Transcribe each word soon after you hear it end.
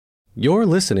You're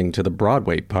listening to the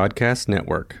Broadway Podcast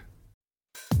Network.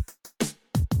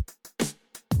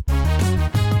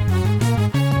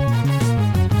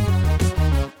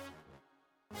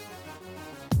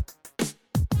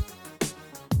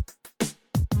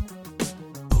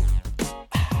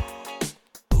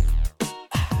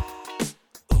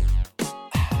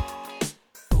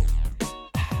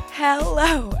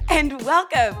 Hello and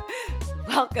welcome.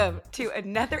 Welcome to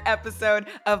another episode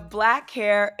of Black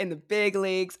Hair in the Big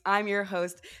Leagues. I'm your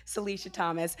host, Celicia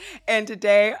Thomas. And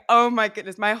today, oh my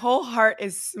goodness, my whole heart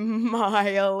is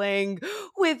smiling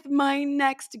with my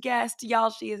next guest. Y'all,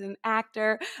 she is an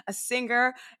actor, a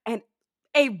singer, and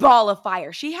a ball of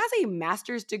fire. She has a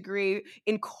master's degree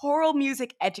in choral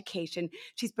music education.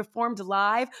 She's performed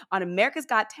live on America's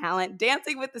Got Talent,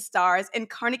 Dancing with the Stars, and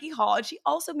Carnegie Hall. And she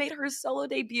also made her solo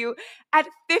debut at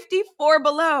 54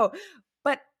 Below.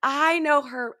 But I know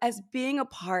her as being a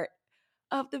part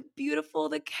of the beautiful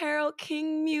The Carole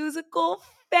King musical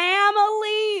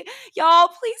family. Y'all,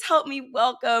 please help me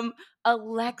welcome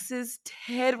Alexis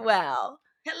Tidwell.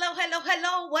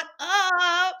 Hello. What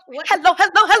up? Hello.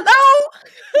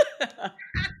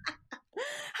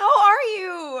 How are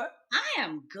you? I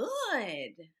am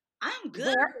good. I'm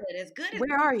good. As good as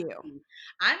Where are you?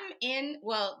 I'm in,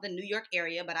 the New York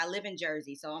area, but I live in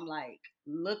Jersey. So I'm like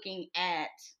looking at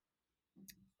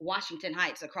Washington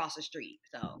Heights across the street.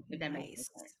 So if that makes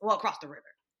sense. Well, across the river.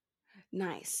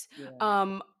 Nice.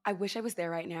 Yeah. I wish I was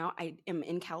there right now. I am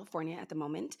in California at the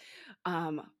moment.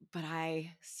 But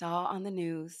I saw on the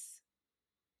news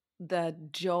the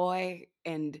joy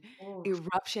and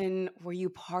eruption. Were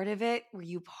you part of it? Were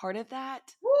you part of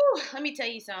that? Let me tell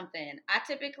you something. I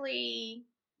typically,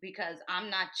 because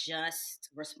I'm not just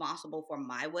responsible for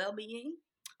my well-being,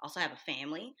 also have a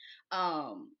family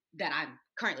that I'm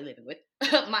currently living with,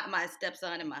 my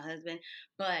stepson and my husband.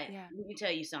 But let me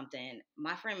tell you something.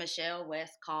 My friend Michelle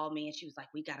West called me and she was like,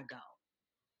 we gotta go.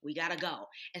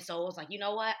 And so I was like, you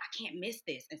know what? I can't miss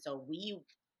this. And so we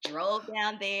drove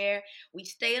down there. We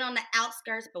stayed on the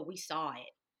outskirts, but we saw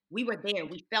it. We were there.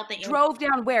 We felt the energy. Drove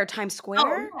down where? Times Square?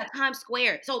 Oh, yeah, Times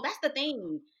Square. So that's the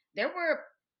thing. There were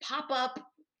pop-up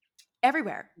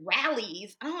everywhere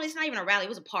rallies. Oh, it's not even a rally. It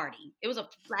was a party. It was a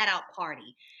flat-out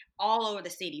party all over the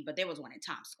city. But there was one in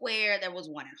Times Square. There was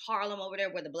one in Harlem over there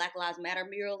where the Black Lives Matter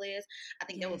mural is. I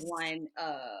think there was one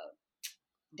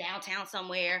downtown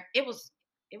somewhere. It was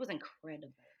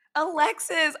incredible.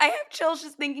 Alexis, I have chills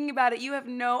just thinking about it. You have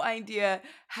no idea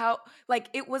how,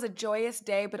 it was a joyous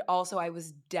day, but also I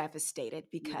was devastated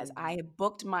because I had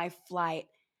booked my flight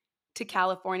to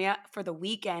California for the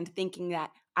weekend thinking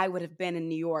that I would have been in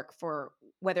New York for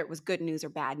whether it was good news or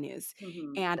bad news.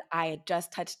 Mm-hmm. And I had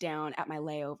just touched down at my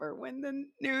layover when the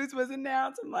news was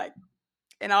announced. I'm like,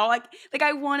 and all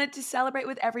I wanted to celebrate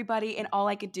with everybody, and all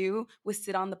I could do was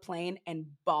sit on the plane and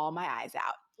bawl my eyes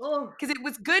out. Because it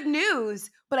was good news,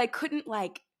 but I couldn't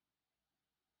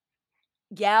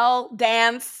yell,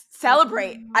 dance,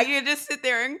 celebrate. I could just sit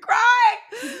there and cry.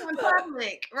 In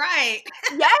public, right?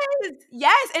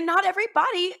 Yes. And not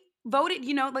everybody voted,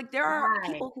 there are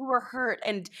people who were hurt,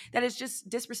 and that is just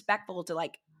disrespectful to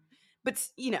but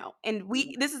and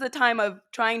this is a time of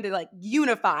trying to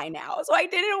unify now. So I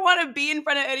didn't want to be in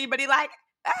front of anybody so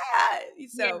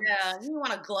yeah, you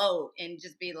want to gloat and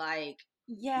just be like,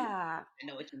 yeah, I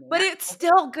know what you mean. But it's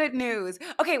still good news.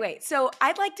 Okay, wait. So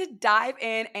I'd like to dive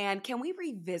in, and can we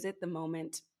revisit the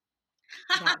moment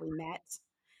that we met?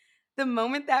 The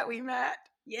moment that we met.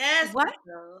 Yes. What?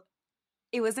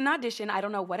 It was an audition. I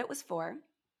don't know what it was for.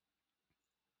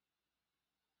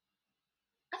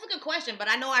 That's a good question, but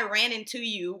I know I ran into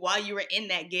you while you were in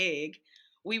that gig.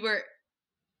 We were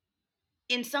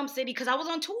in some city because I was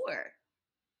on tour.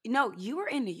 No, you were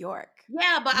in New York.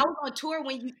 Yeah, but I was on tour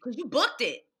because you booked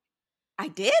it. I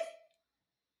did?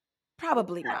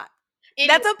 Probably not.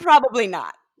 That's a probably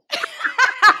not.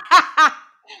 I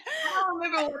don't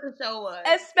remember what the show was.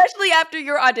 Especially after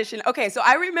your audition. Okay, so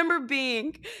I remember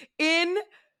being in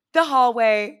the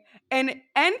hallway and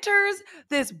enters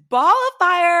this ball of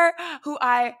fire who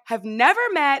I have never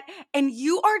met, and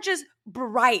you are just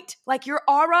bright. Your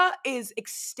aura is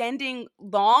extending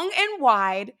long and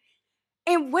wide.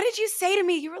 And what did you say to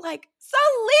me? You were like,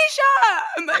 Celicia!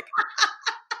 I'm like...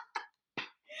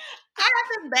 I have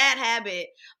this bad habit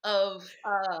of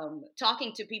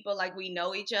talking to people like we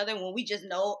know each other when we just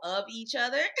know of each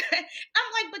other.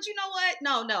 I'm like, but you know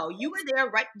what? No, you were there,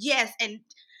 right? Yes, and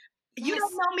you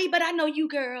don't know me, but I know you,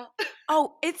 girl.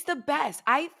 Oh, it's the best.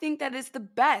 I think that is the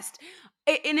best.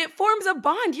 And it forms a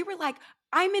bond. You were like,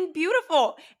 I'm in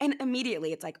beautiful. And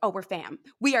immediately it's like, oh, we're fam.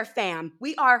 We are fam.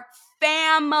 We are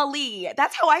family.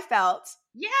 That's how I felt.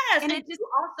 Yes. And it just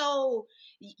also,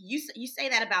 you say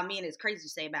that about me, and it's crazy to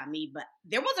say about me, but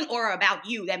there was an aura about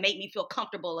you that made me feel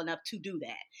comfortable enough to do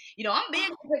that. You know, I'm big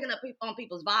on picking up on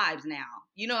people's vibes now.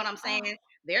 You know what I'm saying?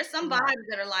 There's some vibes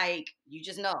that are like, you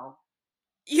just know.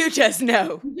 You just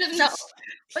know. You just know.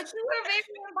 But you were very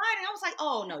inviting. I was like,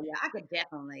 oh no, yeah, I could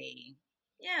definitely.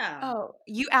 Yeah. Oh,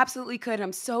 you absolutely could.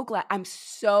 I'm so glad. I'm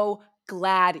so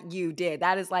glad you did.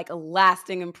 That is like a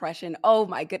lasting impression. Oh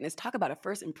my goodness. Talk about a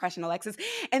first impression, Alexis.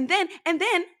 And then, and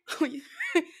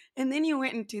then you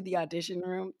went into the audition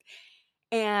room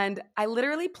and I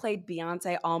literally played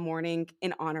Beyonce all morning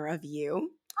in honor of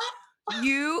you.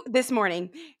 This morning,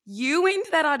 you went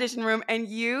into that audition room and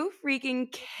you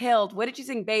freaking killed. What did you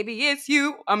sing? Baby, it's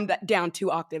you. I'm down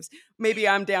 2 octaves. Maybe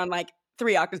I'm down like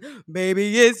 3 octaves.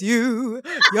 Baby, it's you.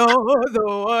 You're the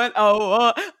one.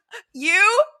 Oh,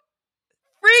 you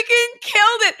freaking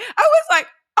killed it. I was like,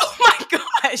 oh my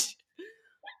gosh.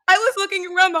 I was looking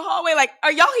around the hallway like,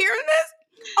 are y'all hearing this?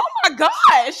 Oh my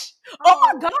gosh. Oh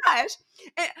my gosh.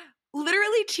 And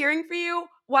literally cheering for you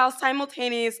while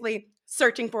simultaneously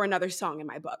searching for another song in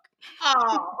my book.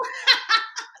 Oh,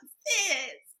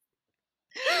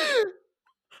 sis.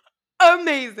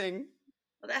 Amazing.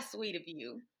 Well, that's sweet of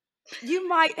you. You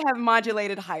might have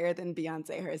modulated higher than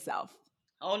Beyonce herself.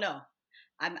 Oh no,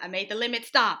 I made the limit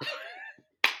stop.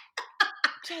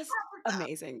 Just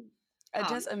amazing.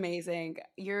 Just amazing.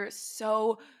 You're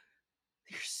so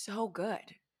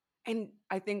good. And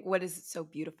I think what is so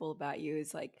beautiful about you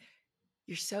is like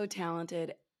you're so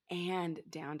talented and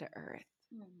down to earth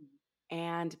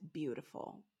and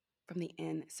beautiful from the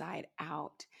inside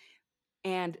out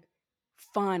and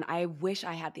fun. I wish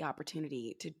I had the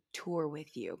opportunity to tour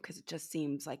with you because it just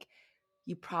seems like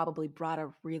you probably brought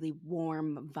a really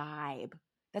warm vibe.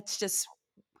 That's just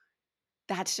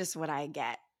what I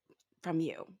get from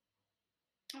you.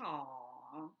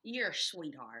 Aw, you're a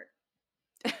sweetheart.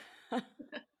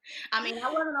 I mean,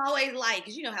 I wasn't always like,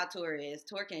 because you know how tour is.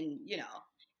 Tour can, you know,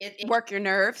 it work your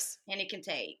nerves. And it can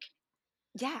take.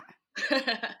 Yeah.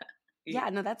 Yeah,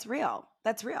 no, that's real.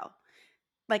 That's real.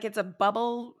 Like it's a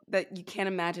bubble that you can't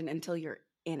imagine until you're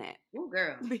in it. Ooh,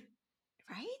 girl.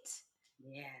 Right?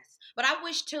 Yes. But I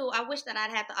wish that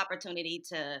I'd had the opportunity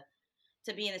to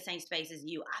be in the same space as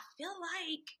you. I feel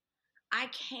like I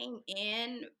came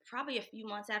in probably a few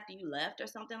months after you left or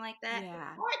something like that.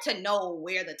 Yeah. It's hard to know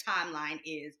where the timeline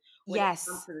is when it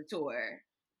comes to the tour.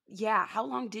 Yeah. How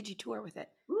long did you tour with it?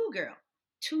 Ooh, girl.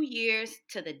 2 years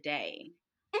to the day.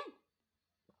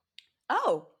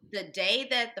 Oh. The day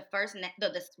that the first,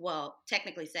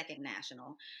 technically second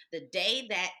national, the day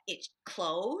that it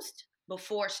closed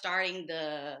before starting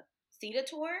the CETA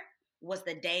tour was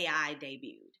the day I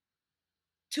debuted.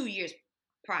 2 years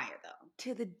prior, though.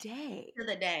 To the day. To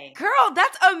the day. Girl,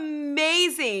 that's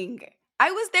amazing.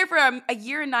 I was there for a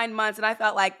year and 9 months, and I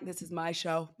felt like this is my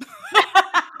show.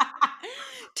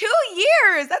 2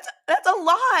 years. That's a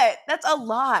lot. That's a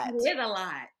lot. It is a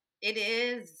lot. It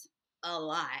is a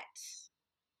lot.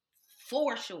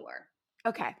 For sure.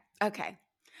 Okay.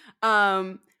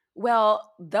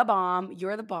 Well, the bomb.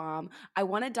 You're the bomb. I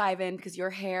want to dive in because your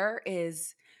hair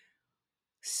is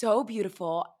so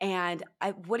beautiful. And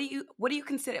what do you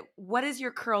consider? What is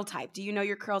your curl type? Do you know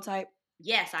your curl type?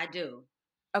 Yes, I do.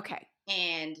 Okay.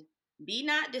 And be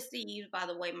not deceived by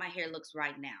the way my hair looks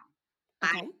right now.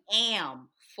 Okay. I am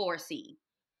 4C.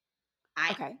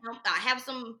 I have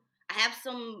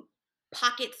some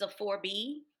pockets of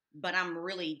 4B, but I'm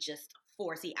really just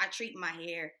 4C. I treat my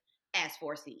hair as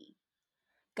 4C.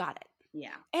 Got it.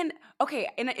 Yeah. And okay,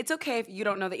 and it's okay if you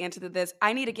don't know the answer to this.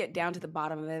 I need to get down to the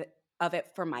bottom of it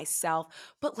for myself.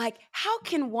 But like, how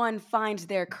can one find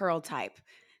their curl type?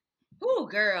 Ooh,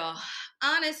 girl.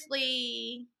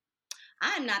 Honestly,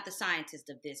 I'm not the scientist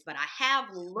of this, but I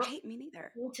have looked me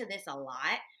neither. into this a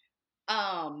lot.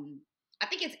 I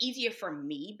think it's easier for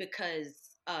me because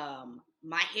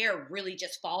my hair really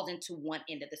just falls into one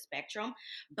end of the spectrum.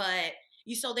 But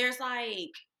so there's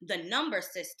like the number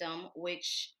system,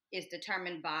 which is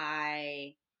determined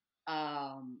by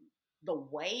the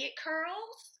way it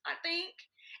curls, I think.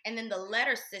 And then the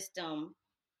letter system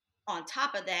on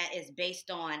top of that is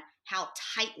based on how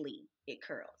tightly it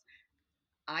curls.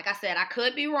 Like I said, I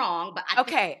could be wrong, but I think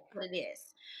that's what it is.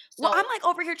 So, well, I'm like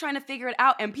over here trying to figure it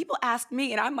out, and people ask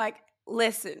me, and I'm like,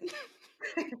 listen,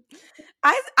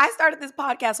 I started this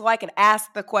podcast so I could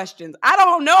ask the questions. I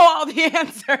don't know all the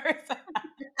answers.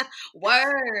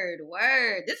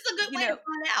 Word. This is a good way to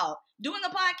find out. Doing a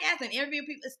podcast and interviewing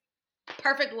people is a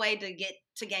perfect way to get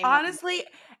to gain. Honestly,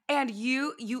 and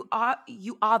you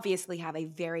obviously have a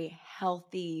very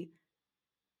healthy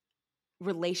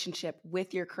relationship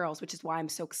with your curls, which is why I'm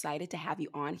so excited to have you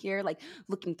on here. Like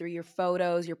looking through your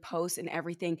photos, your posts and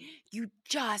everything, you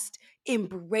just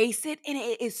embrace it and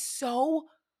it is so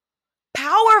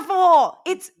powerful.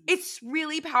 It's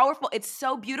really powerful. It's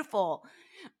so beautiful.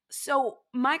 So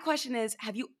my question is,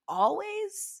 have you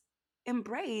always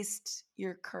embraced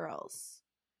your curls?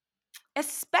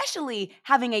 Especially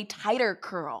having a tighter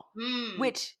curl, Mm,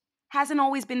 which hasn't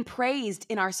always been praised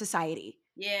in our society.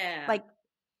 yeah.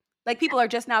 Like people are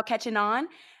just now catching on.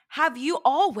 Have you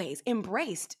always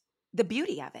embraced the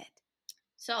beauty of it?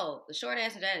 So the short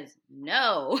answer to that is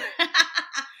no.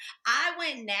 I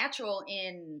went natural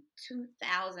in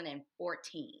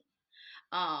 2014.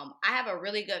 I have a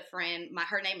really good friend.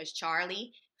 Her name is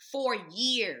Charlie. For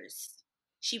years,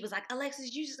 she was like,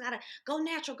 Alexis, you just gotta go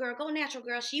natural, girl. Go natural,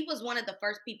 girl. She was one of the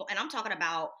first people, and I'm talking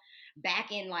about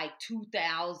back in like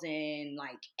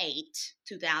 2008,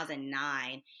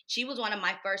 2009. She was one of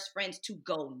my first friends to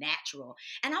go natural,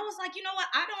 and I was like, you know what?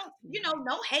 I don't,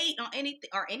 no hate on anything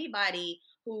or anybody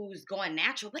who's going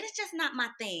natural, but it's just not my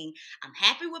thing. I'm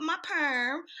happy with my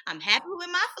perm. I'm happy with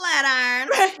my flat iron.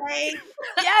 Okay.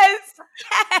 Yes.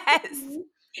 Yes.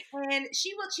 And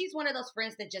she's one of those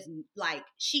friends that just like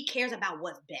she cares about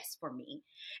what's best for me.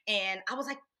 And I was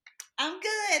like, I'm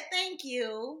good, thank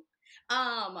you.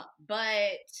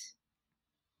 But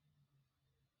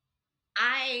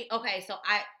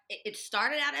it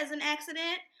started out as an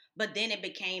accident, but then it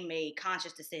became a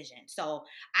conscious decision. So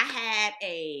I had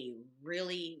a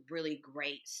really, really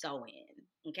great sew-in,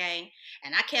 okay?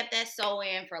 And I kept that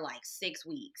sew-in for like 6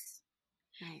 weeks.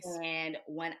 Nice. And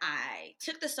when I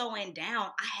took the sew-in down,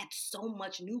 I had so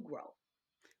much new growth.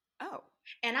 Oh.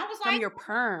 And I was From like, your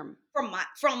perm. from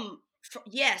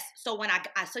yes. So when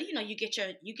so you get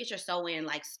your sew-in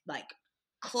like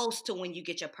close to when you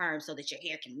get your perm so that your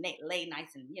hair can lay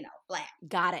nice and flat.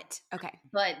 Got it. Okay.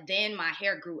 But then my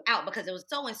hair grew out because it was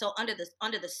sewing. So under the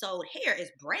sewed hair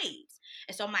is braids,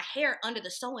 and so my hair under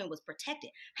the sewing was protected.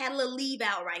 Had a little leave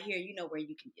out right here, where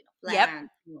you can flat Yep. iron.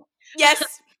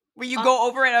 Yes. Where you go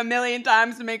over it a million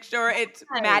times to make sure it's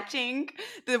Right. matching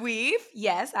the weave.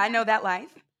 Yes, I know that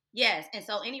life. Yes. And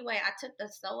so anyway, I took the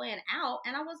sew-in out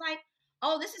and I was like,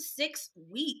 oh, this is 6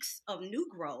 weeks of new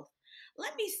growth.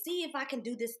 Let me see if I can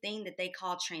do this thing that they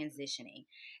call transitioning.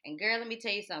 And girl, let me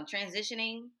tell you something.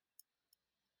 Transitioning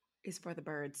Is for the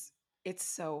birds. It's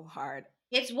so hard.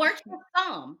 it's worked for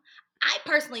some. I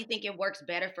personally think it works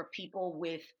better for people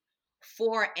with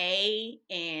 4A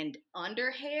and under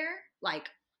hair, like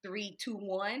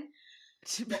 3-2-1.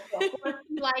 But for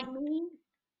 4C like me,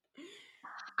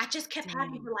 I just kept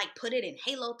having Dang. to like put it in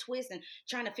halo twist and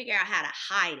trying to figure out how to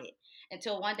hide it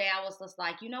until one day I was just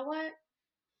like, you know what?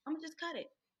 I'm gonna just cut it.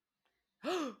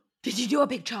 Did you do a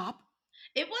big chop?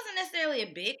 It wasn't necessarily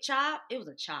a big chop. It was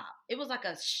a chop. It was like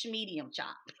a medium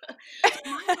chop.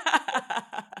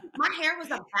 My hair was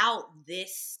about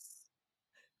this,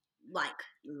 like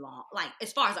long, like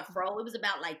as far as a fro, it was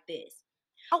about like this.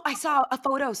 Oh, I saw a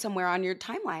photo somewhere on your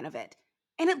timeline of it,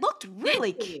 and it looked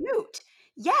really Did you? cute.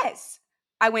 Yes.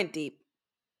 I went deep.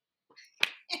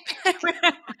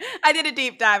 I did a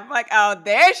deep dive. I'm like, oh,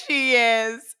 there she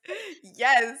is.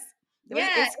 Yes. Yeah,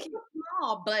 It's it cute. was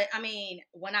small, but I mean,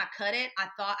 when I cut it, I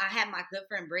thought I had my good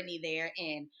friend Brittany there,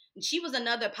 and she was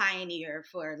another pioneer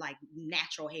for like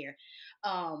natural hair.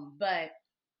 But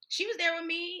she was there with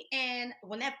me, and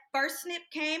when that first snip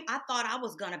came, I thought I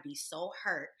was gonna be so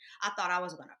hurt. I thought I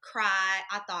was gonna cry.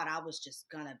 I thought I was just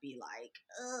gonna be like,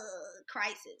 ugh,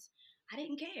 crisis. I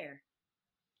didn't care.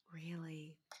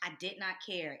 Really? I did not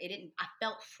care. It didn't. I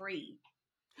felt free.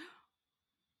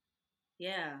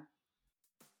 Yeah.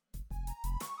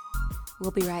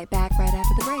 We'll be right back right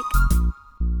after the break.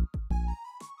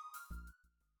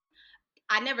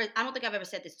 I don't think I've ever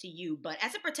said this to you, but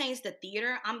as it pertains to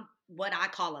theater, I'm what I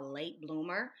call a late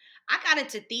bloomer. I got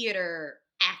into theater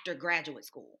after graduate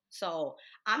school. So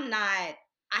I'm not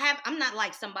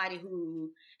like somebody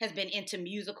who has been into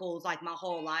musicals like my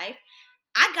whole life.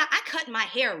 I cut my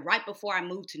hair right before I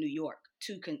moved to New York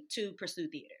to pursue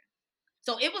theater.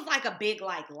 So it was like a big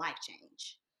like life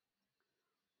change.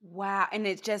 Wow. And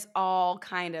it's just all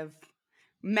kind of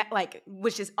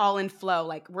which is all in flow.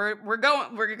 Like we're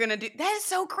gonna do that is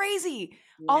so crazy.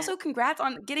 Yeah. Also, congrats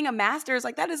on getting a master's.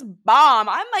 Like that is bomb.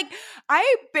 I'm like,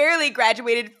 I barely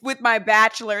graduated with my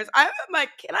bachelor's. I'm like,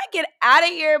 can I get out of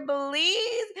here,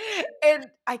 please? And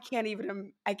I can't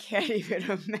even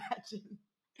imagine.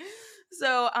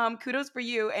 So kudos for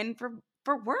you and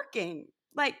for working.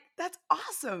 Like that's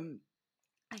awesome.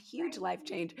 A huge life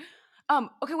change.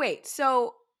 Okay, wait.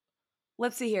 So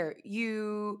let's see here.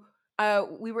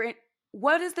 We were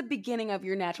what is the beginning of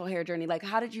your natural hair journey? Like,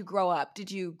 how did you grow up?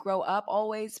 Did you grow up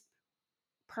always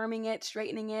perming it,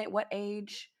 straightening it? What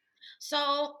age?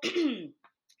 So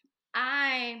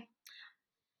I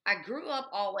I grew up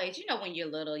always, when you're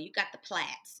little, you got the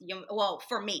plaits. Well,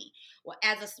 for me, well,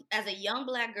 as a young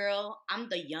Black girl, I'm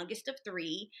the youngest of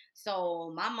three.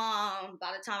 So my mom,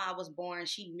 by the time I was born,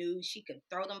 she knew she could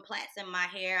throw them plaits in my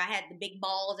hair. I had the big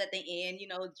balls at the end. You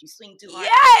swing too hard.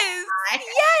 Yes, I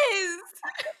yes,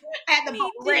 had the me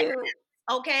bow red. too.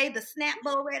 Okay, the snap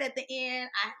bow red at the end.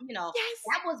 Yes.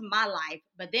 That was my life.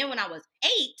 But then when I was 8,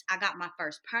 I got my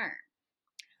first perm.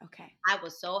 Okay. I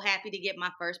was so happy to get my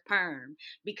first perm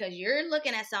because you're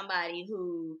looking at somebody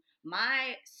who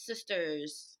my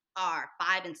sisters are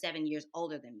 5 and 7 years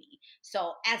older than me.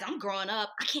 So as I'm growing up,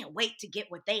 I can't wait to get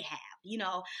what they have.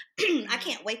 I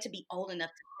can't wait to be old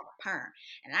enough to have a perm.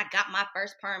 And I got my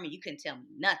first perm, and you couldn't tell me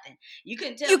nothing. You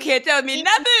couldn't tell You me can't tell me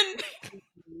nothing.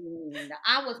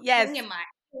 I was Yes. flinging my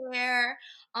hair.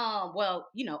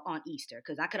 On Easter,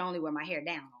 because I could only wear my hair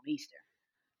down on Easter.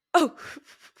 Oh,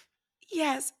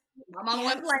 yes. My mom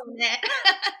wasn't Yes. playing that.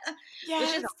 Which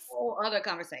is Yes. a whole other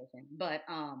conversation. But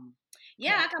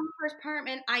yeah, I got my first perm,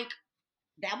 and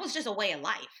that was just a way of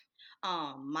life.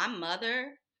 My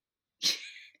mother,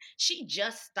 she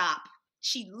just stopped.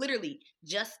 She literally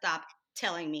just stopped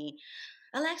telling me,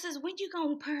 Alexis, when you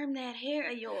gonna perm that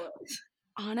hair of yours?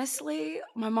 Honestly,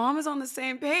 my mom is on the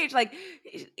same page. Like,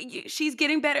 she's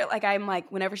getting better. Like, I'm like,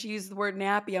 whenever she uses the word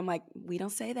nappy, I'm like, we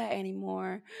don't say that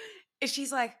anymore. And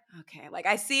she's like, okay. Like,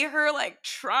 I see her like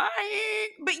trying,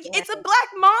 but Yeah. it's a Black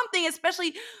mom thing,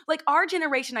 especially like our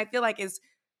generation, I feel like is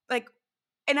like,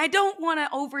 and I don't want to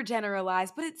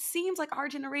overgeneralize, but it seems like our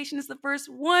generation is the first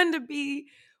one to be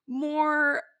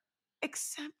more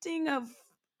accepting of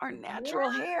our natural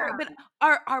hair. Yeah. But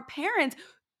our parents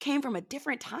came from a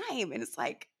different time, and it's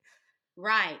like,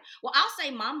 Right. Well, I'll say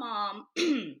my mom,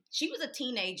 she was a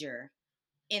teenager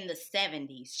in the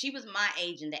 70s. She was my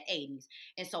age in the 80s.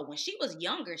 And so when she was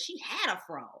younger, she had a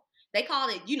fro. They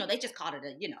called it, they just called it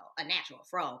a natural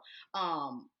fro.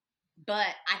 But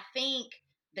I think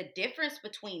the difference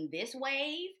between this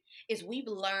wave is we've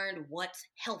learned what's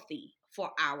healthy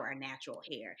for our natural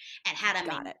hair and how to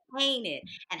got it. maintain it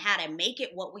and how to make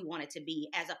it what we want it to be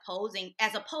as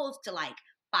opposed to like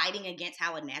fighting against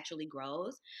how it naturally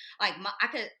grows. Like I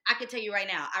could tell you right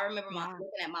now. I remember Yeah. looking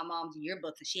at my mom's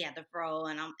yearbooks, and she had the fro,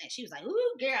 and she was like,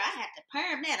 "Ooh, girl, I had to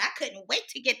perm that. I couldn't wait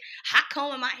to get hot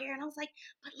comb in my hair." And I was like,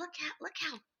 "But look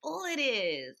how full it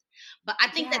is." But I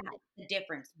think Yeah. that's the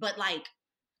difference. But like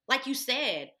you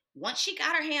said, once she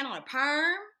got her hand on a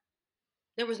perm,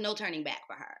 there was no turning back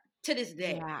for her to this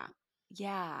day. Yeah.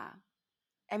 Yeah.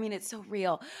 I mean, it's so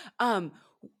real.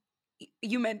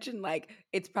 You mentioned like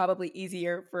it's probably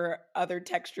easier for other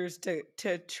textures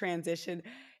to transition,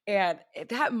 and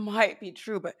that might be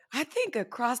true, but I think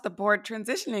across the board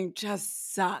transitioning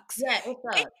just sucks. Yeah, it It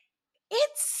sucks. it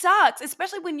sucks,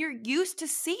 especially when you're used to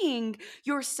seeing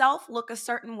yourself look a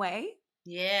certain way,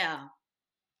 Yeah.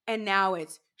 and now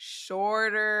it's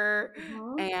shorter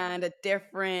Mhm. and a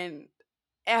different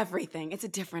everything. It's a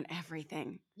different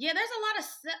everything. Yeah, there's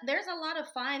a lot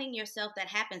of finding yourself that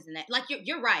happens in that. Like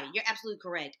you're right. You're absolutely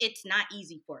correct. It's not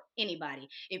easy for anybody.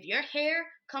 If your hair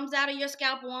comes out of your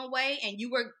scalp one way and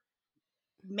you were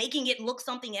making it look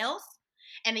something else,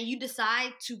 and then you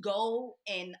decide to go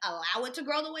and allow it to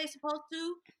grow the way it's supposed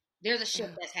to, there's a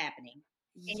shift Ugh. that's happening.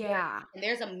 Yeah, And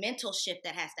there's a mental shift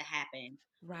that has to happen.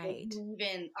 Where right. you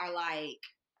even are like,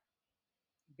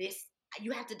 this,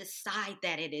 you have to decide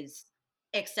that it is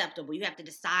acceptable. You have to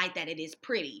decide that it is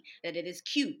pretty, that it is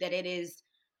cute, that it is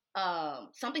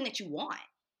something that you want,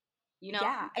 you know?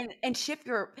 Yeah, and shift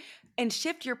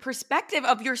your perspective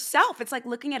of yourself. It's like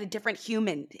looking at a different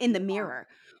human in the mirror.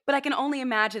 But I can only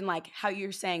imagine like how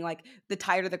you're saying like the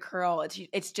tighter the curl,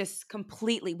 it's just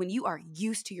completely when you are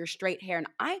used to your straight hair. And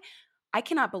I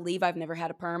cannot believe I've never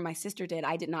had a perm. My sister did.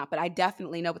 I did not, but I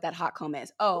definitely know what that hot comb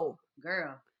is. Oh,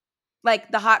 Girl. like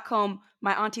the hot comb,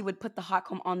 my auntie would put the hot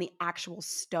comb on the actual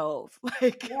stove.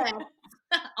 Like Yeah.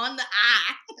 On the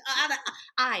eye. On the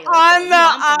eye. Okay. on the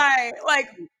I'm from eye. Like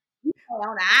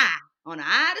on the eye. On the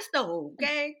eye of the stove,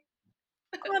 okay?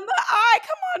 on the eye.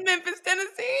 Come on, Memphis,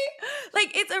 Tennessee.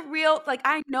 Like it's a real, like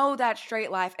I know that straight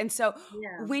life. And so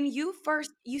Yeah. when you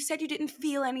said you didn't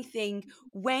feel anything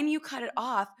when you cut it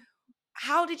off,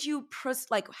 how did you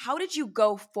how did you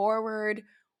go forward?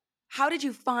 How did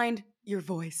you find your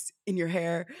voice in your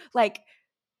hair? Like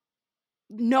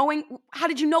how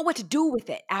did you know what to do with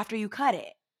it after you cut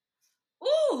it?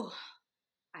 Ooh,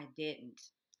 I didn't.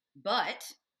 But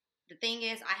the thing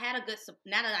is, I had a good,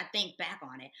 now that I think back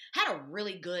on it, had a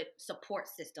really good support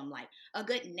system, like a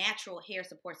good natural hair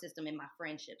support system in my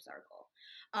friendship circle.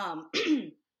 Um,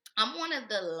 I'm one of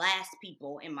the last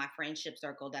people in my friendship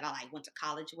circle that I like went to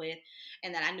college with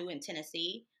and that I knew in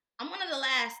Tennessee. I'm one of the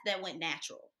last that went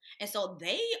natural. And so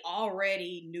they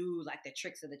already knew like the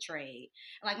tricks of the trade.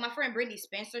 Like my friend Brittany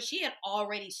Spencer, she had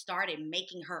already started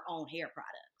making her own hair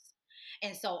products.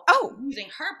 And so I was Oh, using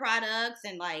her products,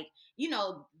 and like, you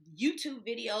know, YouTube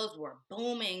videos were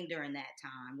booming during that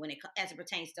time when as it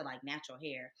pertains to like natural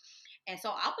hair. And so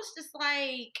I was just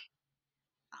like,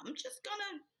 I'm just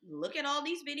gonna look at all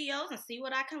these videos and see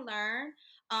what I can learn.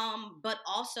 But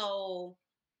also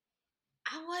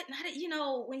I would not, you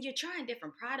know, when you're trying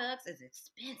different products, it's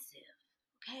expensive.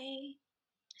 Okay.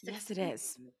 It's yes, it is.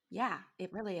 expensive. Yeah,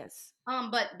 it really is.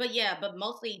 But yeah, but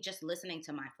mostly just listening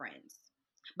to my friends.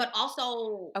 But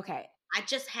also Okay. I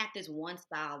just had this one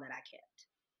style that I kept.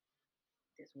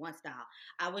 This one style.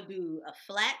 I would do a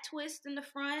flat twist in the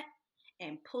front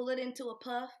and pull it into a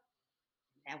puff.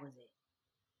 That was it.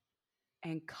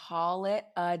 And call it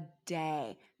a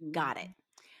day. Got it.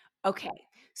 Mhm. Okay.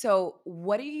 So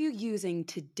what are you using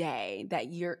today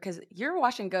that because your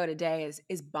wash and go today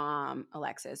is bomb,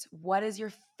 Alexis. What is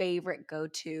your favorite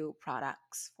go-to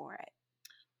products for it?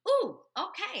 Ooh,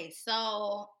 okay.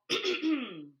 So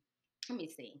let me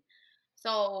see.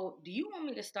 So, do you want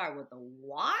me to start with the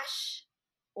wash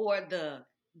or the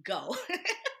go?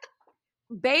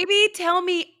 Baby, tell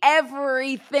me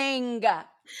everything. Okay.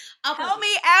 Tell me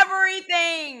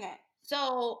everything.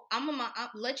 So, I'll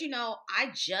let you know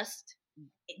I just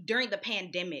during the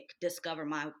pandemic discovered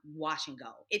my wash and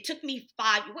go. It took me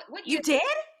what year? You did?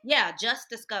 Yeah, just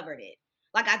discovered it.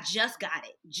 Like I just got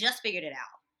it. Just figured it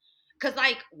out. Cuz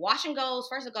like wash and goes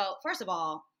first of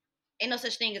all, ain't no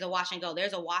such thing as a wash and go.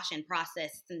 There's a washing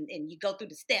process, and you go through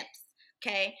the steps.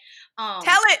 Okay. Um,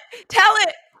 Tell it. Tell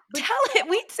it. but Tell it.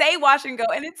 We say wash and go,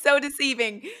 and it's so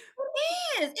deceiving.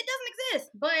 it doesn't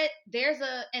exist. But there's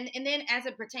and then as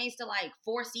it pertains to like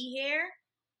 4C hair,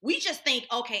 we just think,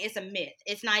 okay, it's a myth.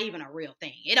 It's not even a real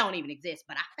thing. It don't even exist.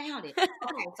 But I found it.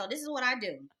 Okay, so this is what I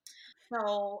do.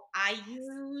 So I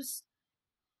use,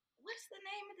 what's the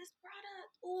name of this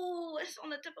product? Ooh, it's on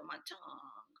the tip of my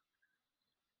tongue.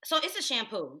 So it's a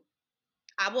shampoo.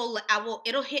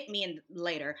 It'll hit me in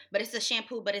later, but it's a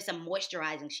shampoo, but it's a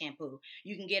moisturizing shampoo.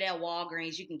 You can get it at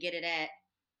Walgreens. You can get it at,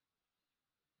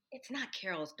 it's not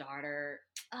Carol's Daughter.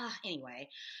 Anyway,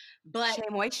 but Shea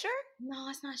Moisture? no,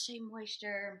 it's not Shea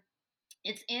Moisture.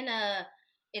 It's in a,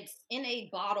 it's in a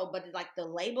bottle, but it's like the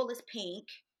label is pink.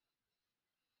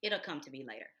 It'll come to me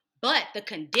later. But the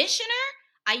conditioner,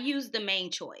 I use the Main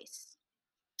Choice.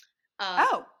 Um,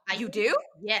 Oh, I you use, do?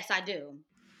 yes, I do.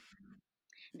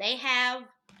 They have,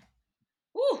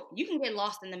 ooh, you can get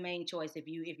lost in the Main Choice if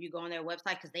you go on their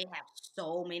website because they have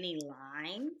so many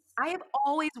lines. I have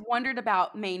always wondered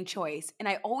about Main Choice, and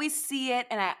I always see it,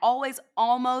 and I always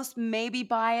almost maybe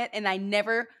buy it, and I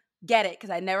never get it because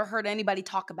I never heard anybody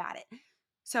talk about it.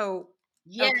 So,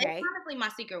 Yeah, it's okay. honestly my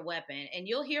secret weapon, and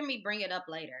you'll hear me bring it up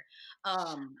later.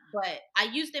 But I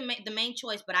use the Main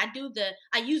Choice, but I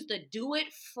use the Do It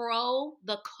Fro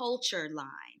the Culture line.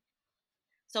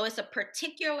 So it's a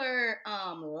particular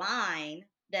line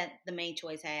that the Main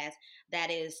Choice has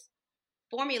that is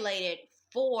formulated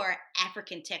for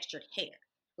African textured hair,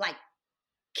 like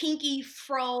kinky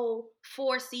fro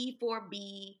 4C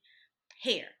 4B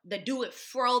hair. The Do It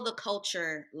Fro the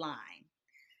Culture line.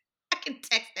 I can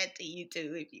text that to you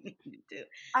too if you need me to.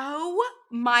 Oh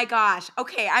my gosh.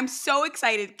 Okay, I'm so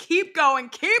excited. Keep going.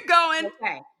 Keep going.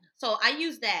 Okay. So I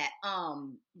use that.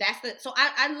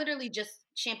 I literally just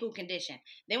shampoo condition.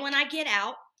 Then when I get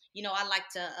out, you know, I like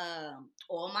to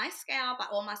oil my scalp. I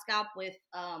oil my scalp with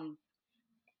um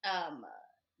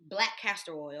black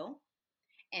castor oil.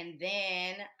 And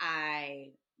then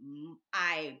I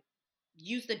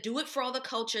use the Do It For All the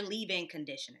Culture leave-in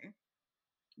conditioner.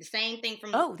 The same thing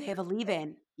from, Oh, they have a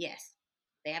leave-in. yes.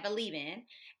 They have a leave-in.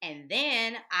 And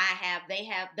then they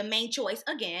have the Main Choice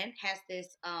again has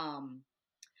this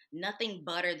nothing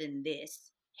butter than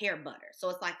this hair butter. So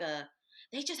it's like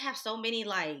they just have so many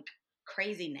like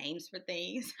crazy names for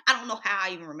things. I don't know how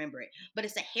I even remember it, but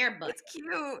it's a hair butter. It's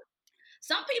cute.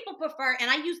 Some people prefer,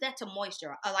 and I use that to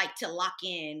moisture, like to lock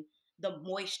in the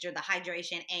moisture, the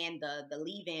hydration, and the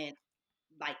leave-in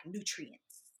like nutrients.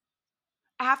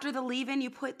 After the leave-in, you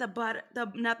put the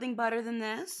nothing better than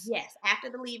this. Yes,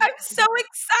 after the leave-in. I'm so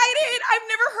excited. I've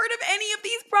never heard of any of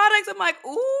these products. I'm like,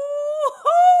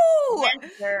 ooh.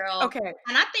 Yes, girl. Okay.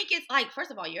 And I think it's like,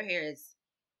 first of all, your hair is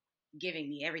giving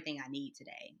me everything I need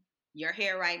today. your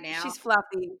hair right now. She's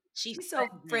fluffy. She's She's so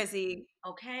pregnant. frizzy.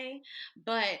 Okay,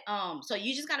 but so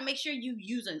you just gotta make sure you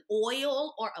use an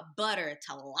oil or a butter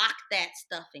to lock that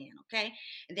stuff in. Okay,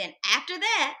 and then after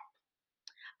that,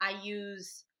 I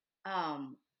use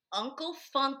um Uncle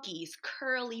Funky's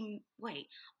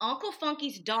Uncle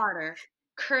Funky's daughter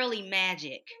Curly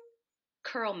Magic.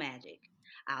 Curl Magic.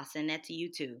 I'll send that to you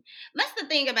too. That's the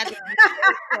thing about these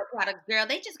products, girl.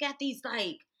 They just got these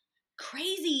like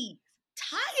crazy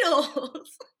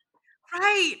titles.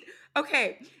 Right.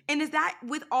 Okay. And is that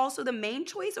with also the main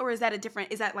choice, or is that a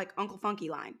different? Is that like Uncle Funky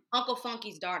line? Uncle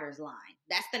Funky's daughter's line.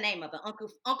 That's the name of it.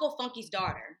 Uncle Funky's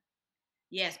daughter.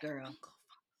 Yes, girl. Uncle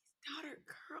Funky's daughter,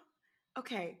 girl.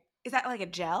 Okay. Is that like a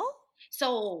gel?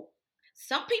 So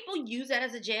some people use that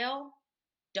as a gel.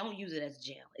 Don't use it as a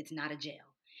gel. It's not a gel.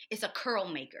 It's a curl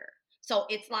maker. So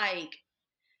it's like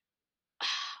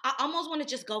I almost want to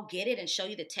just go get it and show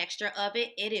you the texture of it.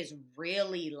 It is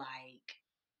really like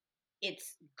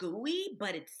it's gooey,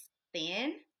 but it's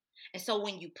thin. And so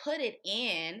when you put it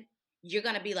in, you're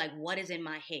gonna be like, what is in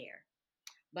my hair?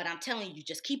 But I'm telling you,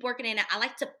 just keep working in it. I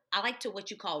like to what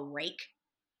you call rake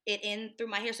it in through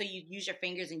my hair. So you use your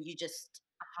fingers and you just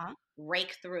Uh-huh.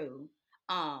 rake through.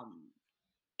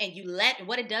 And you let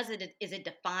what it does is it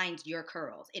defines your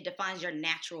curls. It defines your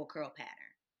natural curl pattern.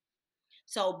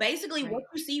 So basically, Right. what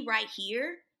you see right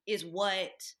here is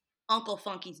what Uncle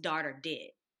Funky's daughter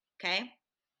did. Okay.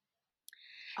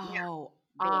 Oh, Now,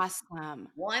 awesome.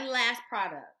 one last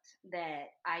product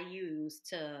that I use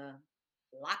to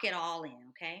lock it all in.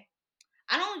 Okay.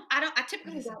 I What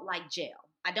typically is it? don't like gel.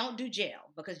 I don't do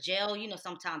gel because gel,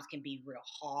 sometimes can be real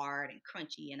hard and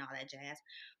crunchy and all that jazz.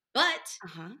 But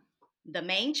Uh-huh. the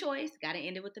main choice, got to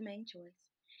end it with the main choice.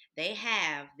 They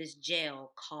have this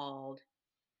gel called,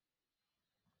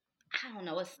 I don't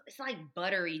know, it's like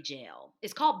buttery gel.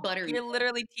 It's called buttery You're gel.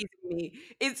 literally teasing me.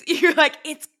 You're like,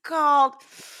 it's called,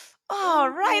 oh,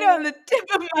 right on the tip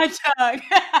of my tongue.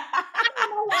 I don't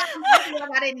know why I'm acting like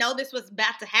I didn't know this was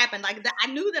about to happen. Like I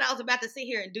knew that I was about to sit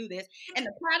here and do this, and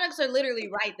the products are literally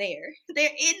right there. They're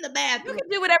in the You bathroom. can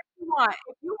do whatever you want.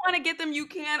 If you want to get them, you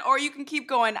can, or you can keep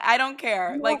going. I don't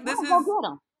care. Like, this Go is, get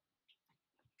them.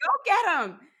 go get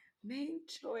them. Main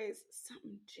choice,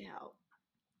 something gel.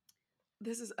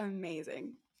 This is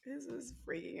amazing. This is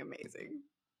freaking amazing.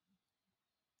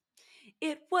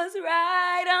 It was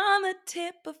right on the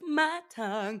tip of my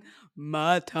tongue,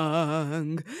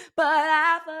 but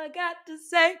I forgot to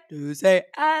say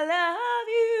I love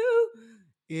you.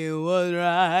 It was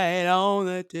right on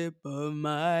the tip of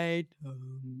my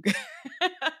tongue.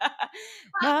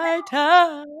 My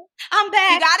tongue. I'm You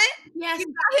back. got it? Yes. You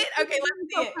got it? Okay, You're let's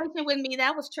see so it. patient with me.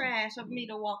 That was trash of me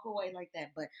to walk away like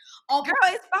that. But okay.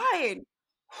 Girl, it's fine.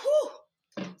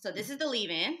 Whew. So this is the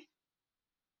leave-in.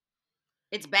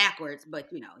 It's backwards, but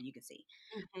you can see.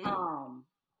 Mhm.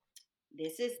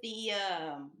 This is the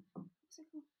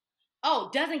oh,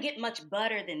 doesn't get much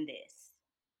better than this.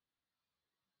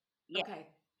 Yeah. Okay.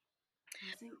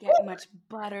 Doesn't get much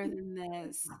better than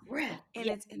this. Breath. And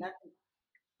Yeah, it's in nothing,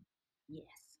 yes.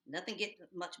 Nothing gets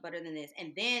much better than this.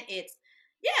 And then it's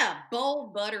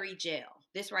bold buttery gel.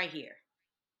 This right here.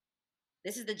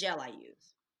 This is the gel I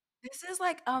use. this is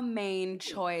like a main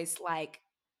choice, like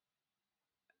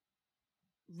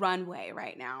runway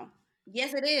right now.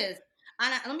 Yes, it is.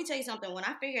 And let me tell you something. When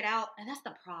I figured out, and that's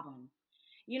the problem,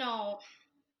 you know,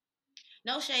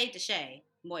 no shade to Shea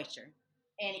Moisture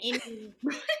and any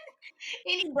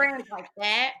any brands like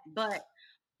that, but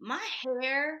my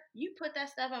hair, you put that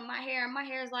stuff in my hair, and my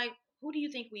hair is like, who do you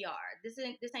think we are? This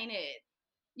ain't it.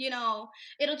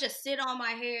 It'll just sit on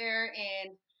my hair,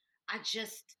 and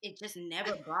it just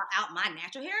never brought out my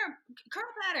natural hair curl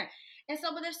pattern. And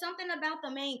so, but there's something about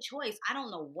the main choice. I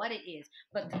don't know what it is,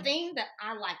 but the thing that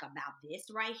I like about this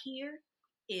right here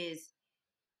is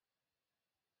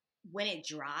when it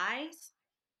dries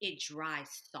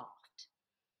soft.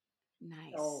 So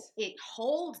Nice. it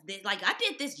holds this. Like I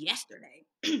did this yesterday.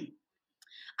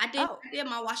 I did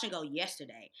my wash and go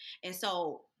yesterday. And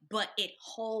so, but it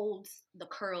holds the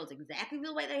curls exactly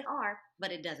the way they are,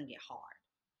 but it doesn't get hard.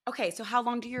 Okay, so how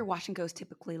long do your wash and goes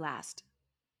typically last?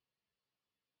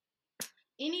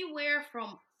 Anywhere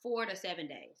from 4 to 7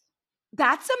 days.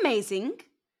 That's amazing.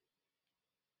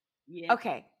 Yeah.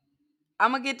 Okay.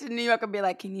 I'm gonna get to New York and be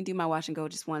like, can you do my wash and go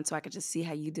just once so I could just see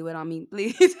how you do it on me,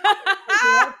 please?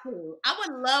 I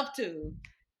would love to.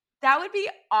 That would be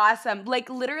awesome.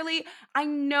 Like literally, I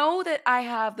know that I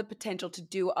have the potential to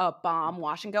do a bomb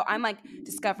wash and go. I'm like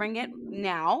discovering it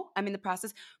now. I'm in the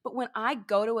process. But when I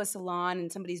go to a salon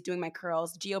and somebody's doing my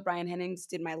curls, Gio Brian Hennings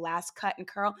did my last cut and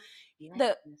curl.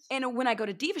 Yes. And when I go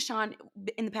to Divashon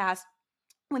in the past,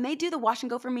 when they do the wash and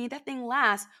go for me, that thing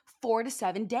lasts 4 to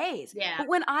 7 days. Yeah. But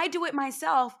when I do it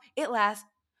myself, it lasts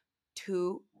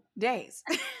 2 days.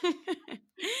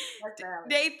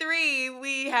 Day 3,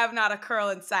 we have not a curl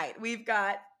in sight. We've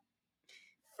got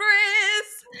frizz.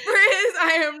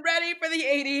 I am ready for the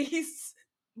 80s.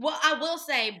 Well, I will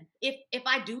say, if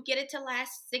I do get it to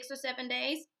last 6 or 7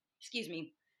 days, excuse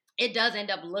me, it does end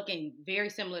up looking very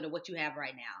similar to what you have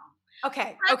right now.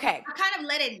 Okay. I kind of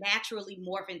let it naturally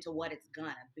morph into what it's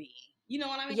gonna be. You know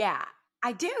what I mean? Yeah,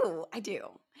 I do.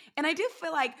 And I do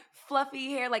feel like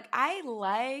fluffy hair, like I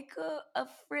like a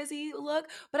frizzy look,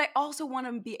 but I also want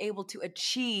to be able to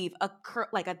achieve a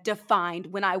like a defined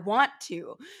when I want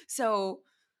to. So,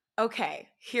 okay,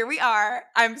 here we are.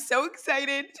 I'm so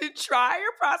excited to try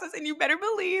your process, and you better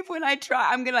believe when I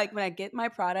try, I'm gonna like when I get my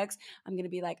products, I'm gonna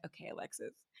be like, okay,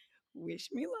 Alexis, wish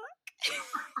me luck.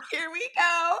 Here we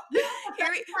go.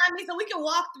 So we can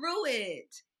walk through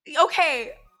it.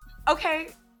 Okay.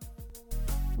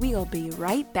 We'll be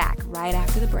right back right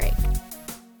after the break.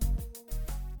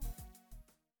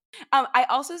 I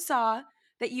also saw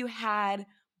that you had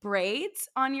braids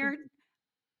on your.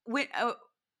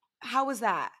 How was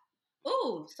that?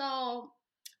 Ooh, so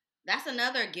that's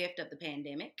another gift of the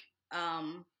pandemic.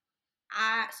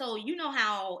 So you know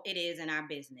how it is in our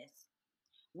business.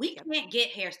 We can't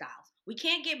get hairstyles. We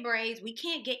can't get braids. We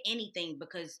can't get anything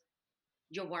because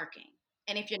you're working.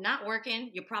 And if you're not working,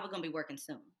 you're probably going to be working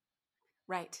soon.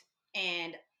 Right.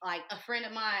 And like a friend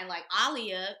of mine, like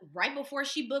Alia, right before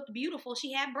she booked Beautiful,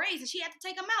 she had braids and she had to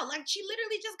take them out. Like she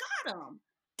literally just got them.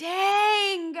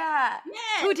 Dang.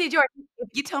 Yes. Who did yours? If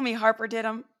you tell me Harper did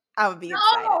them, I would be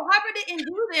excited. No, Harper didn't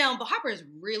do them, but Harper is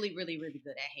really, really, really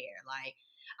good at hair. Like,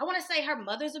 I want to say her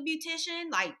mother's a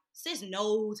beautician. Like, sis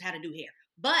knows how to do hair.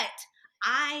 But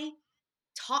I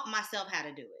taught myself how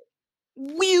to do it.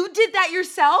 You did that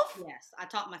yourself? Yes, I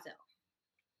taught myself.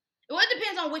 Well, it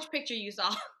depends on which picture you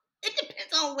saw. It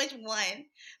depends on which one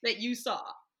that you saw.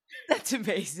 That's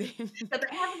amazing. Because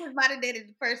I haven't might have did it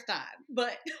the first time.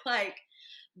 But, like,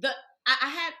 I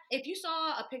had, if you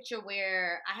saw a picture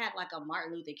where I had like a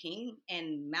Martin Luther King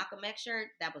and Malcolm X shirt,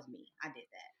 that was me. I did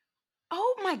that.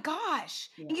 Oh my gosh.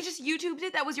 Yeah. And you just YouTubed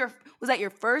it? Was that your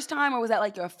first time, or was that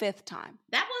like your 5th time?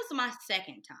 That was my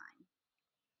 2nd time.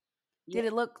 Did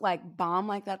it look like bomb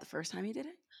like that the first time you did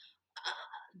it?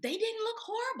 They didn't look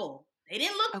horrible. They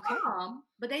didn't look bomb,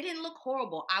 but they didn't look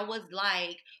horrible. I was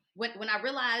like, when I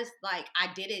realized like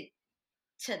I did it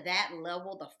to that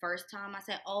level the first time, I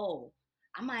said, oh,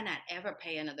 I might not ever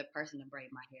pay another person to braid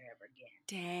my hair ever again.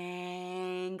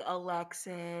 Dang,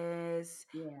 Alexis.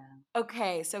 Yeah.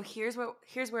 Okay, so here's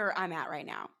where I'm at right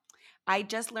now. I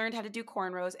just learned how to do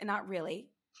cornrows, and not really.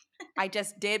 I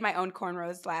just did my own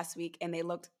cornrows last week, and they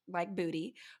looked like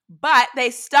booty, but they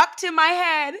stuck to my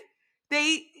head.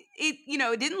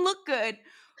 It didn't look good,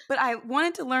 but I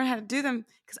wanted to learn how to do them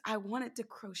because I wanted to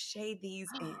crochet these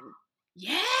in.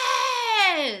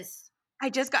 Yes.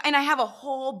 And I have a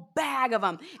whole bag of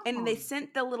them. And they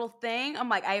sent the little thing. I'm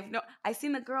like, I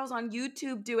seen the girls on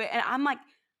YouTube do it. And I'm like,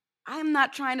 I'm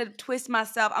not trying to twist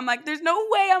myself. I'm like, there's no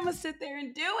way I'm going to sit there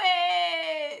and do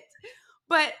it.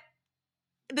 But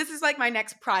this is like my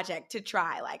next project to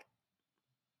try. Like,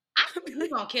 I think you're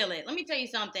going to kill it. Let me tell you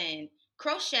something.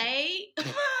 Crochet. Come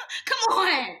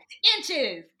on.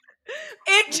 Inches.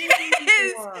 I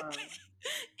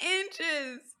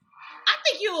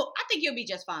think you'll be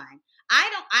just fine.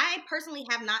 I personally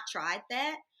have not tried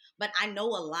that, but I know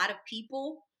a lot of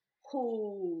people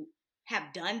who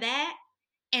have done that,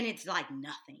 and it's like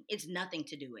nothing. It's nothing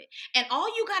to do it. And all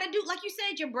you got to do, like you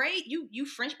said, your braid, you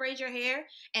French braid your hair,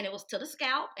 and it was to the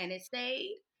scalp, and it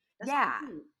stayed. That's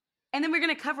and then we're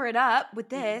going to cover it up with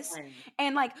this.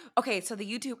 And like, okay, so the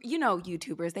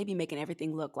YouTubers, they be making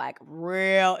everything look like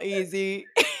real easy.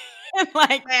 And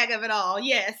like, bag of it all,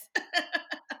 yes.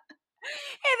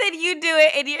 And then you do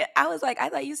it, and I was like, I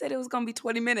thought you said it was going to be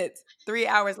 20 minutes, 3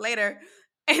 hours later,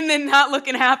 and then not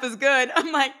looking half as good.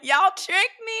 I'm like, y'all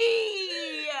tricked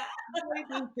me.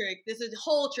 This is a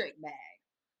whole trick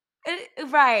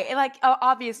bag. Right. And like,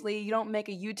 obviously, you don't make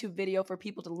a YouTube video for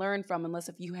people to learn from unless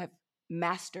if you have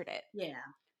mastered it. Yeah.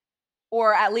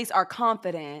 Or at least are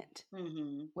confident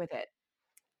with it.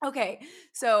 Okay.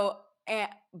 So,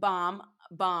 bomb,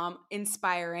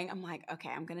 inspiring. I'm like, okay,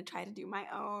 I'm going to try to do my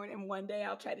own. And one day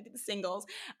I'll try to do the singles.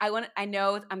 I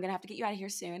know I'm going to have to get you out of here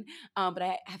soon. But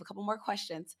I have a couple more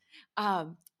questions.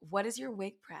 What is your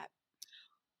wig prep?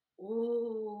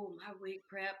 Ooh, my wig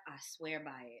prep. I swear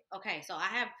by it. Okay. So I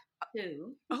have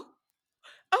 2. Oh.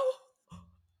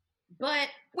 But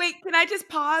wait, can I just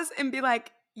pause and be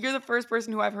like, you're the first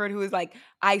person who I've heard who is like,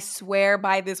 I swear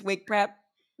by this wig prep?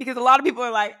 Because a lot of people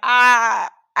are like,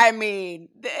 I mean,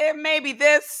 maybe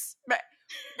this.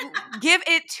 Give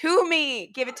it to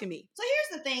me. Give it to me. So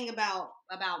here's the thing about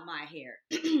my hair.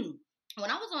 When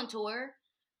I was on tour,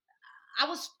 I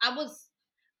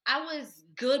was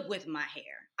good with my hair.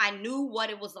 I knew what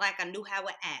it was like. I knew how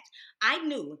it acts. I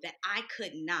knew that I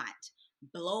could not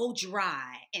blow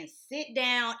dry and sit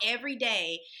down every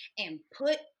day and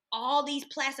put all these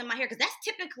plaits in my hair, because that's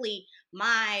typically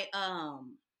my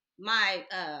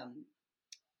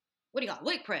what do you call it?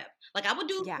 Wig prep. Like I would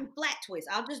do Yeah. flat twists.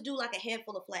 I'll just do like a head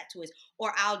full of flat twists,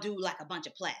 or I'll do like a bunch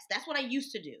of plaits. That's what I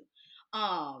used to do.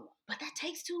 But that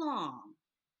takes too long.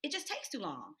 It just takes too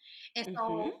long. And Mm-hmm.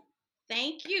 so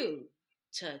thank you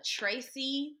to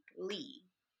Tracy Lee.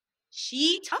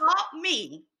 She Oh. taught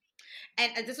me,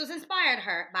 and this was inspired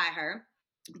by her,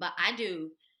 but I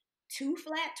do 2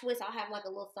 flat twists. I'll have like a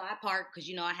little side part because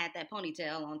I had that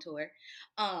ponytail on tour.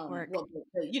 Work. Well,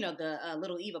 the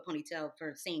Little Eva ponytail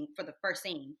for the first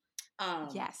scene.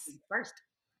 Yes. First,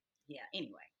 yeah.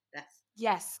 Anyway, that's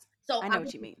Yes. so I know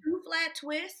what you mean. 2 flat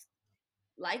twists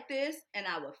like this, and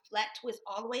I would flat twist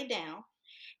all the way down,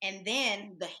 and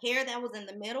then the hair that was in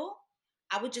the middle,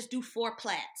 I would just do 4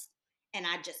 plaits, and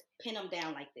I just pin them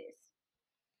down like this.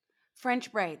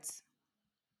 French braids.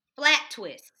 Flat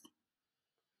twists.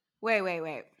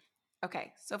 Wait.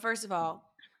 Okay, so first of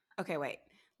all, wait.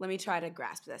 Let me try to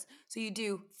grasp this. So you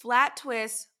do flat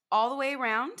twists all the way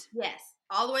around? Yes,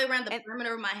 all the way around the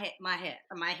perimeter of my head.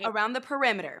 Around the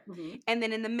perimeter. Mm-hmm. And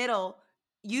then in the middle,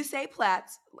 you say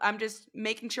plaits. I'm just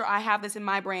making sure I have this in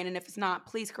my brain, and if it's not,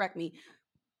 please correct me.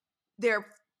 There are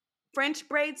French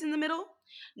braids in the middle?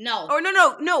 No. Or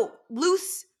no.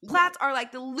 Loose plaits are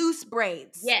like the loose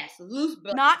braids. Yes, loose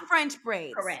braids. Not French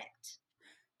braids. Correct.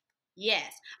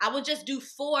 Yes. I would just do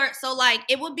 4. So like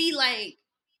it would be like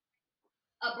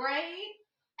a braid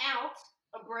out,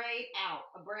 a braid out,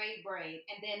 a braid.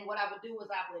 And then what I would do is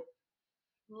I would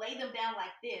lay them down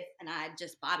like this, and I'd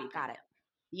just bobby pin. Got it.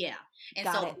 Yeah. And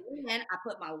Got so it. then I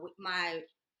put my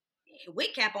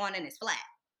wig cap on, and it's flat.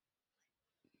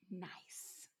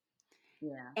 Nice.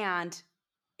 Yeah. And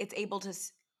it's able to,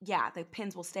 the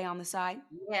pins will stay on the side.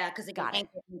 Yeah, because it can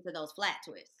anchor into those flat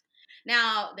twists.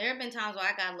 Now, there have been times where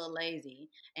I got a little lazy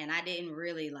and I didn't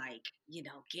really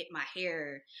get my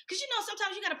hair. Because,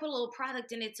 sometimes you got to put a little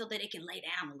product in it so that it can lay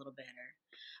down a little better.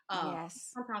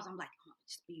 Yes. Sometimes I'm like,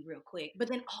 just be real quick. But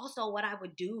then also what I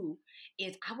would do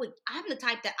is I'm the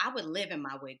type that I would live in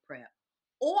my wig prep.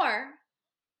 Or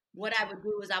what I would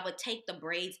do is I would take the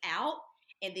braids out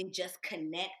and then just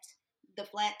connect the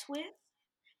flat twist.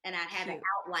 And I'd have it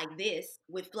out like this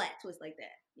with flat twists like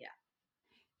that. Yeah.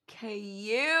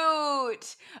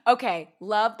 Cute. Okay,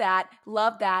 love that.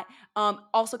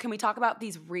 Also, can we talk about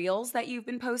these reels that you've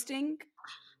been posting?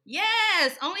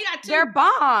 Yes, only got 2. They're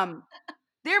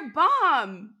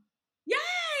bomb.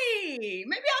 Yay!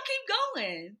 Maybe I'll keep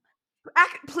going.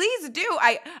 Please do.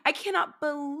 I cannot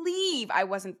believe I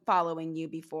wasn't following you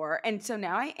before, and so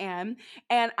now I am,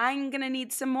 and I'm gonna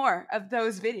need some more of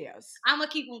those videos. I'm gonna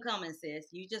keep them coming, sis.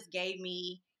 You just gave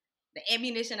me the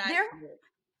ammunition I needed.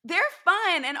 They're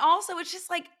fun, and also it's just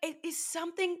like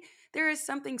there is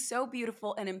something so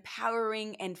beautiful and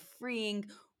empowering and freeing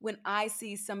when I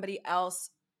see somebody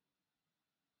else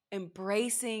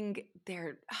embracing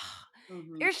their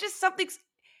there's just something.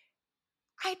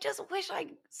 I just wish I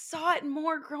saw it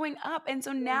more growing up, and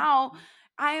so now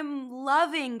I am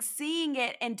loving seeing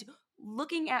it and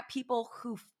looking at people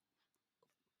who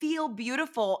feel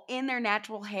beautiful in their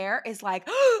natural hair is like,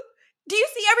 do you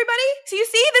see, everybody? Do you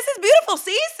see? This is beautiful.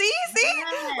 See?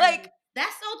 Yes. Like,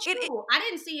 that's so true. I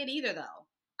didn't see it either, though.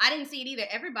 I didn't see it either.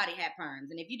 Everybody had perms,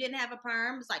 and if you didn't have a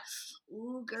perm, it's like,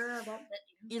 ooh, girl,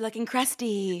 you're looking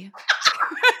crusty.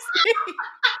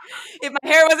 If my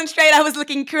hair wasn't straight, I was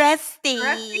looking crusty.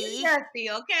 Crusty and dusty,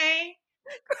 okay?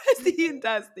 Crusty and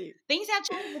dusty. Things have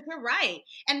changed, but you're right.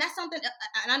 And that's something,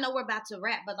 and I know we're about to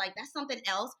wrap, but like that's something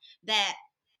else that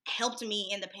helped me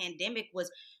in the pandemic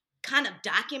was kind of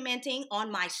documenting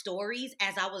on my stories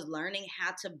as I was learning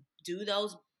how to do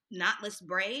those knotless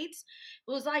braids.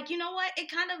 It was like, you know what? It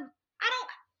kind of, I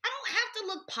don't have to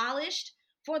look polished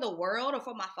for the world or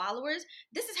for my followers.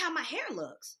 This is how my hair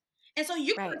looks. And so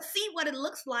you can see what it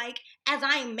looks like as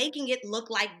I am making it look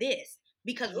like this,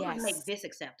 because we're going to make this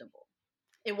acceptable.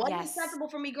 It wasn't acceptable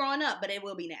for me growing up, but it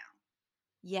will be now.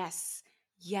 Yes.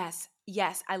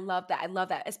 I love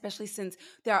that. Especially since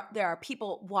there are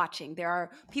people watching. There are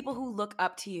people who look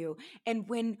up to you. And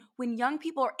when young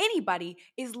people or anybody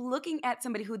is looking at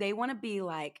somebody who they want to be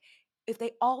like, if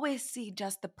they always see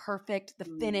just the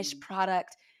finished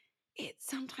product, it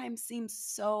sometimes seems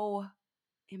so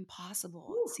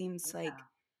impossible. It seems like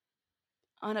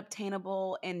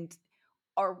unobtainable, and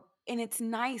and it's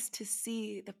nice to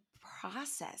see the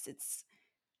process.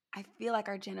 I feel like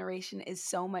our generation is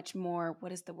so much more,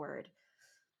 what is the word?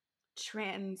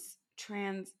 What's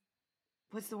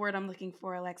the word I'm looking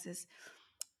for, Alexis?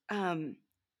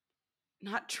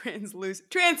 Not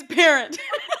translucent, transparent.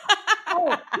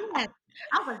 Oh, yes.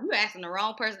 I was like, you asking the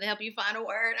wrong person to help you find a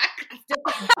word. I still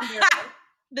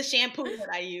the shampoo that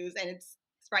I use, and it's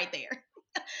right there.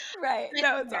 Right.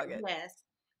 No, it's all good. Yes.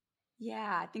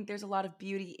 Yeah, I think there's a lot of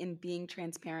beauty in being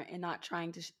transparent and not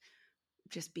trying to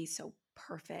just be so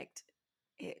perfect.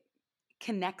 It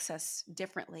connects us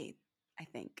differently, I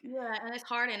think. Yeah, and it's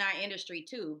hard in our industry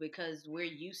too, because we're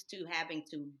used to having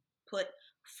to put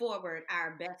forward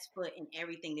our best foot in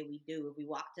everything that we do. If we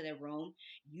walk to the room,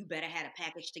 you better have a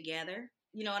package together.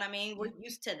 You know what I mean? We're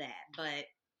used to that, but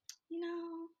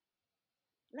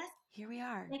let's Here we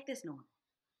are. make this normal.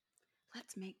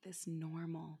 Let's make this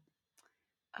normal.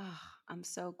 Oh, I'm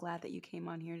so glad that you came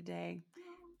on here today.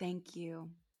 Thank you.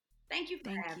 Thank you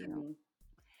for having me.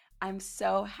 I'm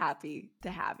so happy to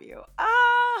have you.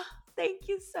 Thank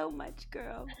you so much,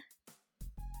 girl.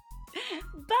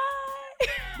 Bye.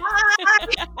 Bye.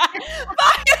 Bye,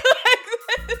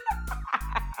 Alexis.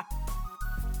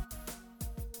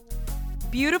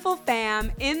 Beautiful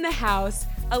fam in the house.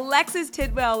 Alexis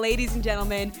Tidwell, ladies and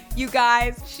gentlemen. You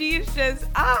guys, she's just,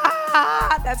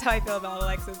 that's how I feel about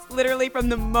Alexis. Literally from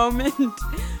the moment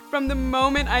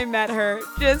I met her,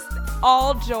 just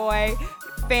all joy,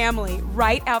 family,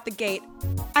 right out the gate.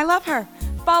 I love her.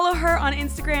 Follow her on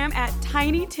Instagram at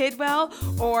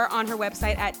TinyTidwell or on her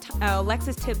website at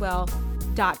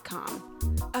alexistidwell.com.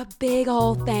 A big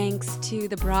old thanks to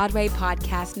the Broadway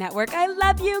Podcast Network. I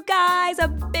love you guys. A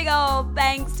big old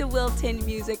thanks to Wilton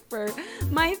Music for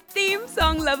my theme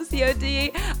song, Love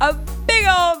COD. A big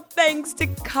old thanks to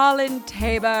Colin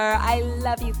Tabor. I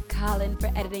love you, Colin,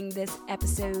 for editing this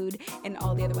episode and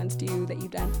all the other ones too that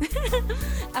you've done.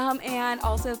 And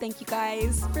also thank you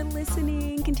guys for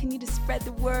listening. Continue to spread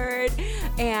the word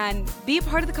and be a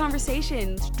part of the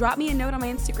conversation. Drop me a note on my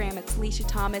Instagram at Salisha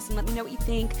Thomas and let me know what you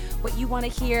think, what you want to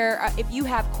hear. If you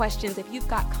have questions, if you've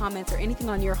got comments or anything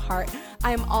on your heart,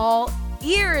 I am all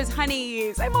ears,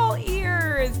 honeys. I'm all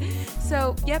ears.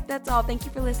 So, yep, that's all. Thank you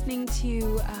for listening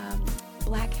to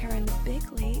Black Hair in the Big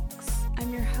Leagues.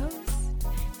 I'm your host,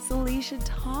 Salisha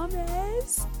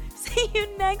Thomas. See you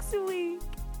next week.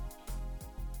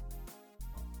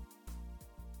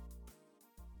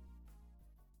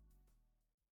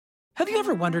 Have you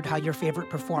ever wondered how your favorite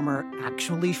performer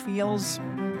actually feels?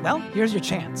 Well, here's your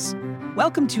chance.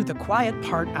 Welcome to The Quiet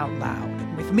Part Out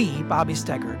Loud with me, Bobby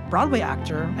Steggert, Broadway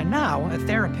actor and now a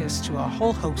therapist to a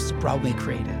whole host of Broadway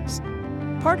creatives.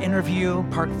 Part interview,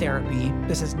 part therapy,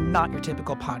 this is not your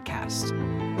typical podcast.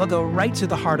 We'll go right to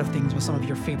the heart of things with some of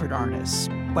your favorite artists,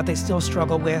 what they still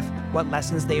struggle with, what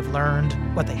lessons they've learned,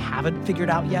 what they haven't figured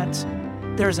out yet.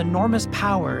 There's enormous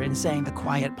power in saying the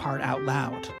quiet part out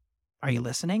loud. Are you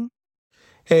listening?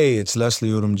 Hey, it's Leslie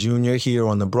Odom Jr. here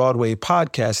on the Broadway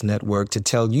Podcast Network to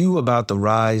tell you about the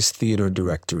Rise Theater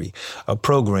Directory, a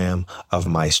program of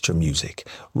Maestro Music.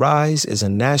 Rise is a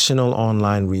national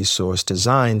online resource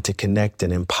designed to connect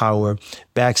and empower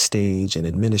backstage and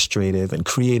administrative and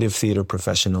creative theater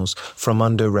professionals from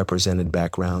underrepresented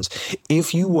backgrounds.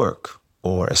 If you work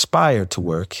or aspire to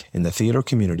work in the theater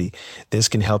community, this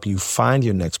can help you find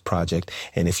your next project.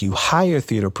 And if you hire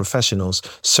theater professionals,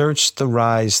 search the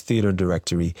Rise Theater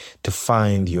Directory to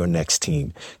find your next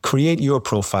team. Create your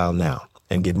profile now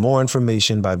and get more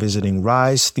information by visiting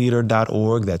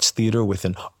risetheater.org. That's theater with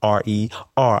an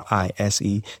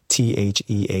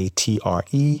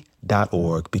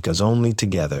RERISETHEATRE.org, because only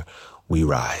together we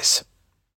rise.